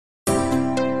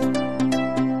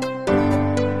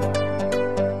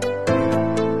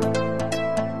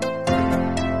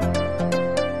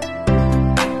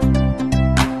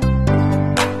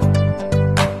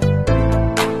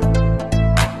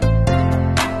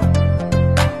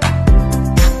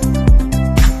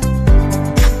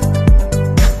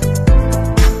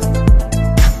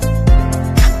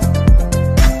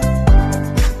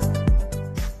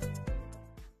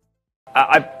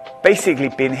basically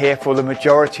been here for the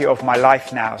majority of my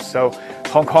life now. So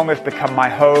Hong Kong has become my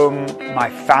home, my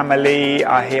family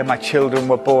are here, my children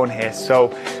were born here. So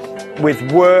with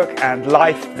work and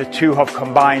life, the two have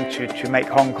combined to make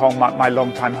Hong Kong my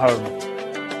long-time home.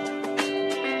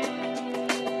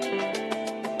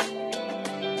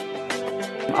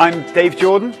 I'm Dave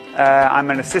Jordan. I'm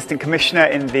an Assistant Commissioner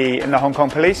in the Hong Kong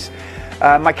Police.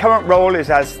 My current role is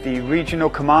as the Regional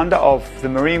Commander of the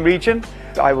Marine Region.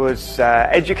 I was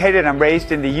educated and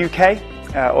raised in the UK,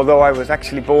 although I was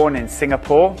actually born in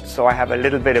Singapore, so I have a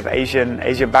little bit of Asian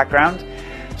background.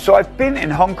 So I've been in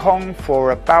Hong Kong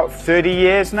for about 30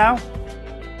 years now.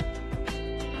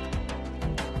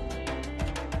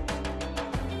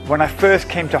 When I first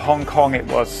came to Hong Kong, it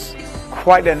was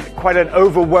quite an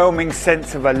overwhelming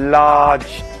sense of a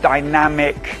large,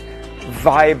 dynamic,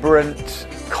 vibrant,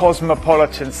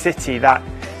 cosmopolitan city that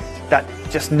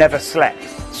just never slept.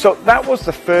 So that was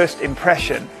the first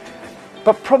impression.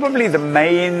 But probably the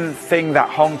main thing that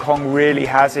Hong Kong really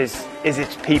has is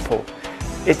its people.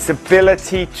 Its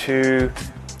ability to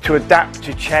adapt,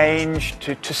 to change,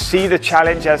 to see the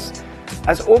challenge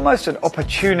as almost an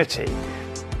opportunity.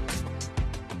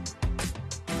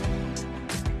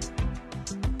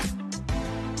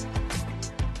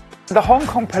 The Hong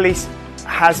Kong Police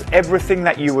has everything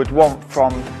that you would want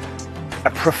from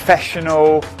a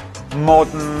professional,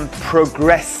 modern,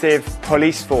 progressive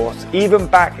police force. Even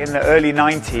back in the early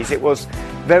 90s, it was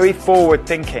very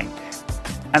forward-thinking.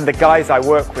 And the guys I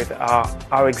work with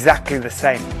are exactly the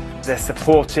same. They're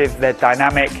supportive, they're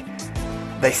dynamic,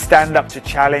 they stand up to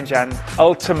challenge, and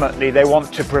ultimately they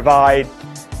want to provide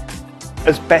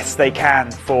as best they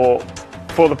can for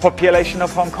the population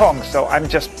of Hong Kong. So I'm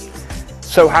just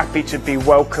so happy to be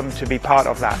welcome to be part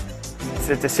of that. It's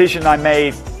a decision I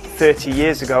made 30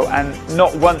 years ago, and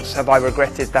not once have I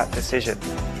regretted that decision.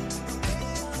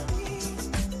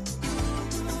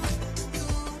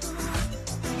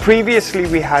 Previously,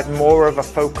 we had more of a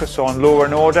focus on law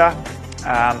and order,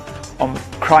 on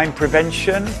crime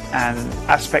prevention and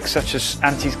aspects such as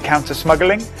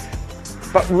counter-smuggling.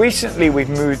 But recently, we've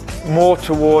moved more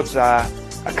towards a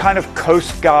kind of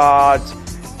Coast Guard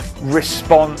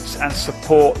response and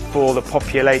support for the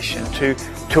population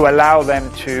to allow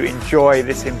them to enjoy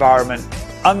this environment.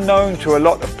 Unknown to a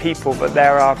lot of people, but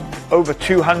there are over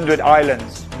 200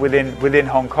 islands within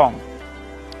Hong Kong.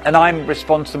 And I'm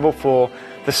responsible for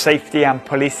the safety and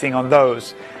policing on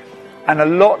those. And a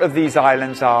lot of these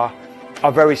islands are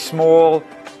very small.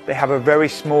 They have a very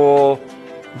small,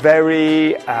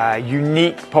 very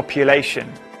unique population.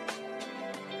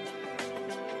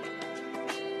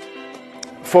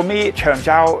 For me,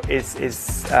 Chengzhou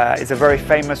is a very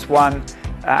famous one,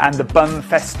 and the Bun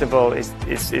Festival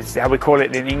is how we call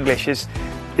it in English,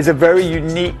 is a very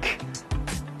unique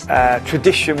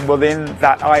tradition within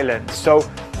that island. So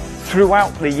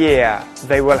throughout the year,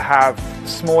 they will have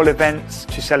small events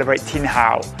to celebrate Tin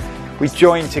Hao. We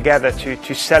join together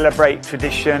to celebrate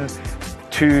tradition,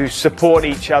 to support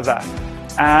each other,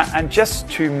 and just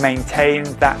to maintain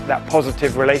that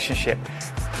positive relationship.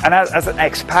 And as an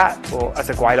expat or as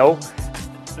a guailo,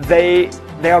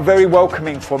 they are very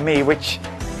welcoming for me, which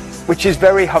is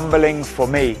very humbling for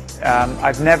me.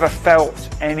 I've never felt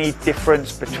any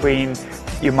difference between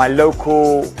my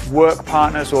local work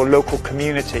partners or local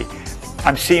community.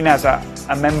 I'm seen as a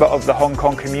member of the Hong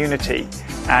Kong community,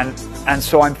 and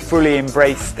so I'm fully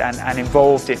embraced and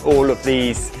involved in all of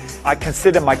these. I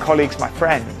consider my colleagues my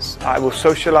friends. I will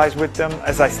socialize with them.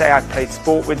 As I say, I've played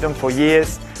sport with them for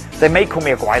years. They may call me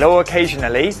a guailo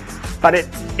occasionally, but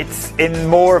it's in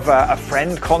more of a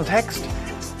friend context.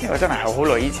 呢個真係好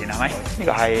耐以前係咪？呢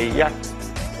個係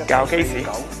19幾時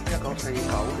？1949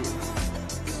年，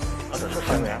我就出世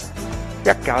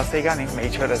未？1949年未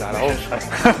出啊，大佬。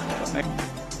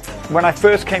When I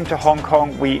first came to Hong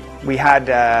Kong, we had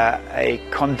a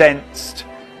condensed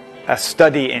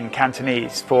study in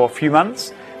Cantonese for a few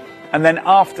months. And then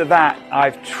after that,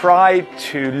 I've tried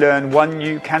to learn one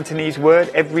new Cantonese word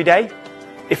every day.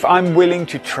 If I'm willing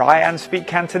to try and speak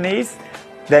Cantonese,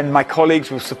 then my colleagues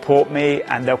will support me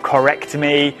and they'll correct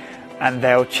me and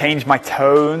they'll change my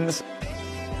tones.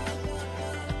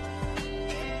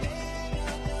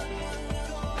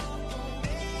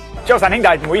 Jordan 兄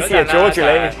弟，唔好意思啊，阻住你。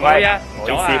喂，唔好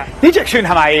意思。呢隻船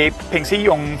係咪平時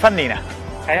用訓練啊？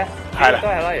係啊。係啦，都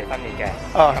係攞嚟訓練嘅。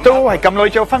哦，都係咁耐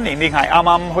做訓練定係啱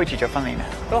啱開始做訓練啊？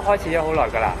都開始咗好耐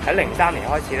㗎啦，喺03年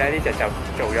開始咧，呢隻就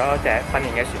做咗隻訓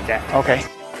練嘅船隻。OK。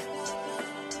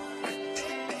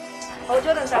好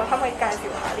 ，Jordan 就可唔可以介紹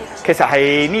下呢？其實係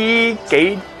呢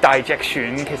幾大隻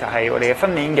船，其實係我哋嘅訓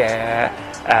練嘅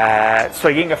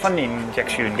水警嘅訓練隻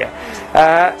船嘅。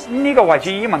呢個位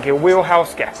置英文叫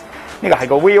wheelhouse 嘅。呢個係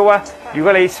個 wheel 啊。如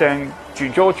果你想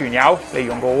轉左轉右，你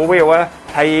用個 wheel 啊，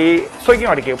係雖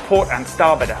然我哋叫 port and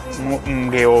starboard 啊，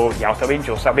唔叫右手邊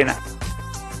左手邊啊。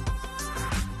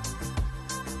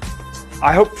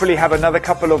I hopefully have another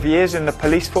couple of years in the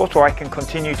police force where I can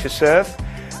continue to serve.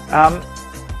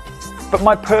 But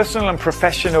my personal and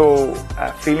professional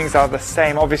feelings are the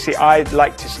same. Obviously, I'd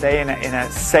like to stay in a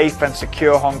safe and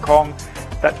secure Hong Kong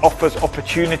that offers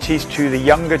opportunities to the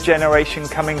younger generation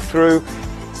coming through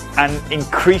and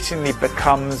increasingly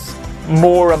becomes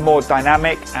more and more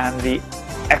dynamic, and the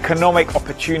economic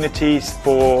opportunities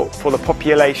for the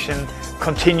population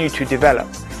continue to develop.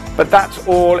 But that's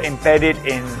all embedded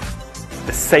in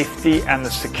the safety and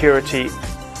the security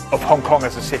of Hong Kong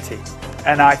as a city.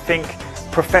 And I think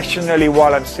professionally,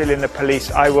 while I'm still in the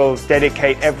police, I will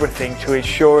dedicate everything to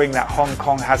ensuring that Hong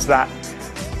Kong has that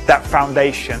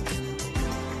foundation.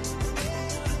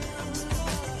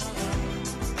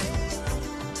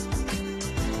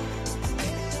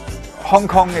 Hong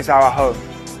Kong is our home.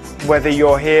 Whether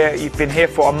you've been here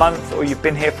for a month or you've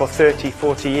been here for 30,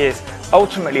 40 years,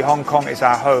 ultimately Hong Kong is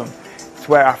our home. It's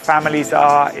where our families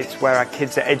are, it's where our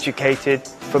kids are educated,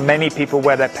 for many people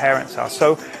where their parents are.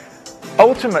 So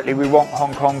ultimately we want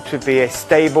Hong Kong to be a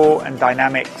stable and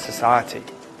dynamic society.